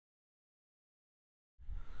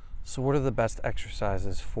So what are the best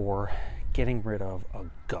exercises for getting rid of a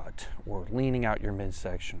gut or leaning out your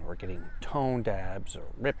midsection or getting toned abs or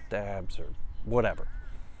ripped abs or whatever?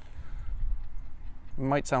 It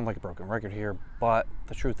might sound like a broken record here, but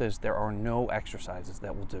the truth is there are no exercises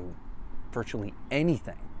that will do virtually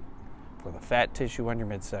anything for the fat tissue on your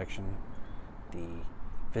midsection, the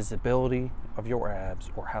visibility of your abs,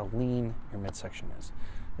 or how lean your midsection is.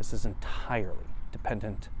 This is entirely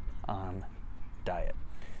dependent on diet.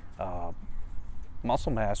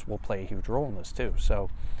 Muscle mass will play a huge role in this too. So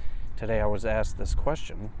today I was asked this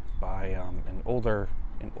question by an older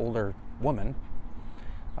woman.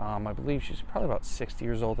 I believe she's probably about 60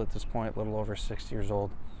 years old at this point, a little over 60 years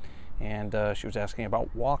old, and she was asking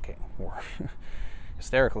about walking, or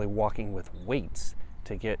hysterically walking with weights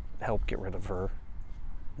to help get rid of her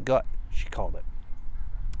gut, she called it,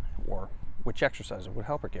 or which exercise would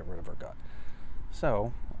help her get rid of her gut.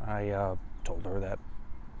 So I told her that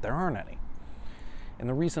there aren't any. And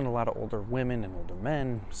the reason a lot of older women and older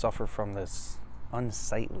men suffer from this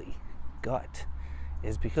unsightly gut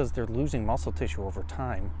is because they're losing muscle tissue over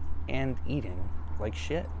time and eating like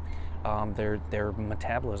shit. Their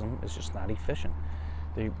metabolism is just not efficient.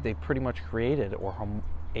 They pretty much created a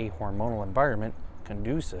hormonal environment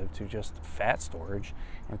conducive to just fat storage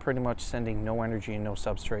and pretty much sending no energy and no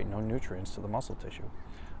substrate, no nutrients to the muscle tissue.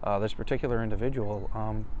 This particular individual,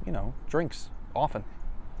 drinks often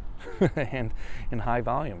and in high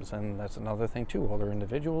volumes, and that's another thing too. Older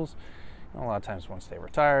individuals, a lot of times once they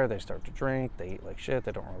retire, they start to drink, they eat like shit,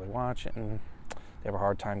 they don't really watch it, and they have a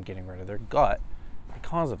hard time getting rid of their gut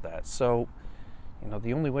because of that. So,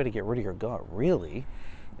 the only way to get rid of your gut really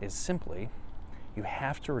is simply you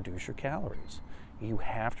have to reduce your calories. You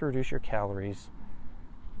have to reduce your calories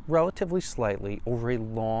relatively slightly over a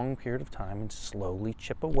long period of time and slowly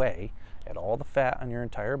chip away at all the fat on your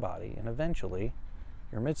entire body, and eventually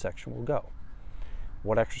your midsection will go.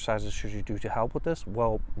 What exercises should you do to help with this?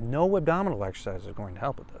 Well, no abdominal exercise is going to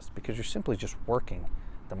help with this because you're simply just working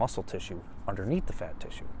the muscle tissue underneath the fat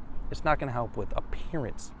tissue. It's not going to help with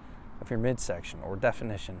appearance of your midsection or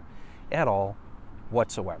definition at all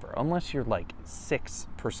whatsoever. Unless you're like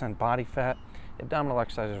 6% body fat, abdominal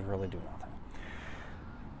exercises really do nothing.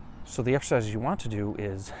 So the exercises you want to do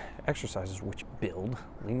is exercises which build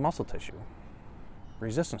lean muscle tissue.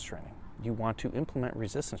 Resistance training. You want to implement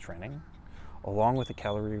resistance training along with a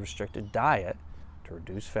calorie-restricted diet to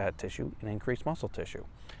reduce fat tissue and increase muscle tissue.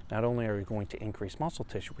 Not only are you going to increase muscle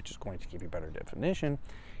tissue, which is going to give you better definition,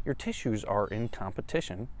 your tissues are in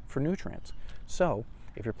competition for nutrients. So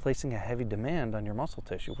if you're placing a heavy demand on your muscle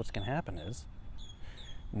tissue, what's going to happen is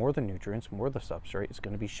more of the nutrients, more of the substrate is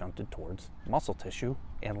going to be shunted towards muscle tissue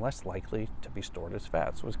and less likely to be stored as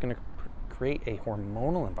fat. So it's going to create a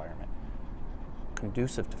hormonal environment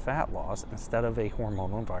conducive to fat loss instead of a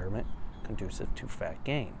hormonal environment conducive to fat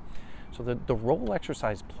gain. So the role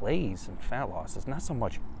exercise plays in fat loss is not so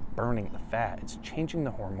much burning the fat, it's changing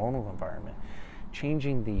the hormonal environment,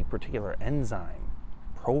 changing the particular enzyme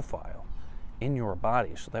profile in your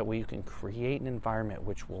body so that way you can create an environment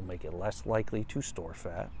which will make it less likely to store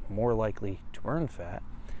fat, more likely to burn fat,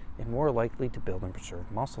 and more likely to build and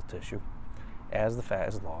preserve muscle tissue as the fat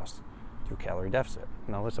is lost through calorie deficit.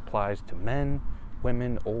 Now this applies to men,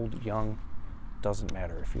 women, old, young, doesn't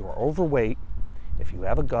matter. If you are overweight, if you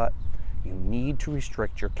have a gut, you need to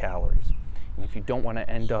restrict your calories. And if you don't want to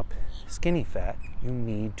end up skinny fat, you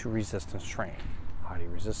need to resistance train. How do you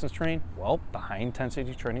resistance train? Well, the high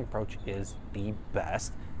intensity training approach is the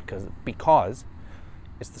best because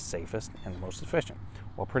it's the safest and the most efficient.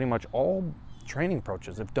 Well, pretty much all training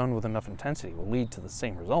approaches, if done with enough intensity, will lead to the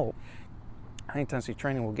same result. High intensity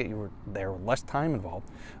training will get you there with less time involved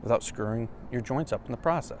without screwing your joints up in the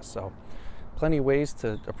process. So plenty of ways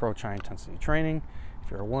to approach high intensity training.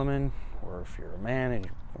 If you're a woman or if you're a man and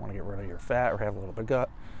you want to get rid of your fat or have a little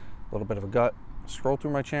bit of a gut, scroll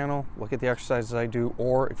through my channel, look at the exercises I do,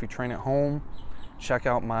 or if you train at home, check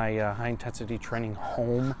out my high intensity training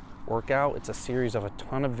home workout. It's a series of a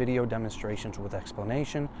ton of video demonstrations with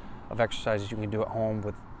explanation of exercises you can do at home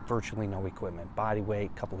with virtually no equipment, body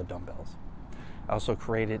weight, couple of dumbbells. I also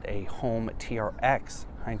created a home TRX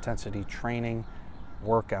high intensity training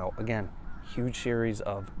workout. Again, huge series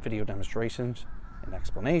of video demonstrations and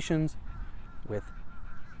explanations with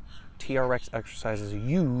TRX exercises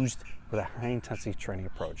used with a high intensity training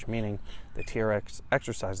approach, meaning the TRX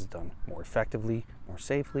exercise is done more effectively, more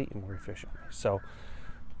safely, and more efficiently. So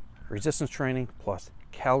resistance training plus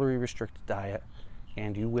calorie restricted diet,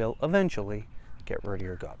 and you will eventually get rid of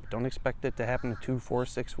your gut. But don't expect it to happen in 2, 4,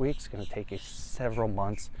 6 weeks. It's going to take several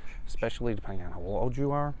months, especially depending on how old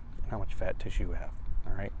you are and how much fat tissue you have.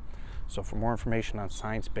 All right. So for more information on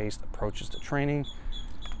science-based approaches to training,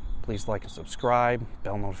 please like and subscribe,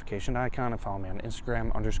 bell notification icon, and follow me on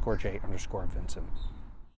Instagram _J_Vincent.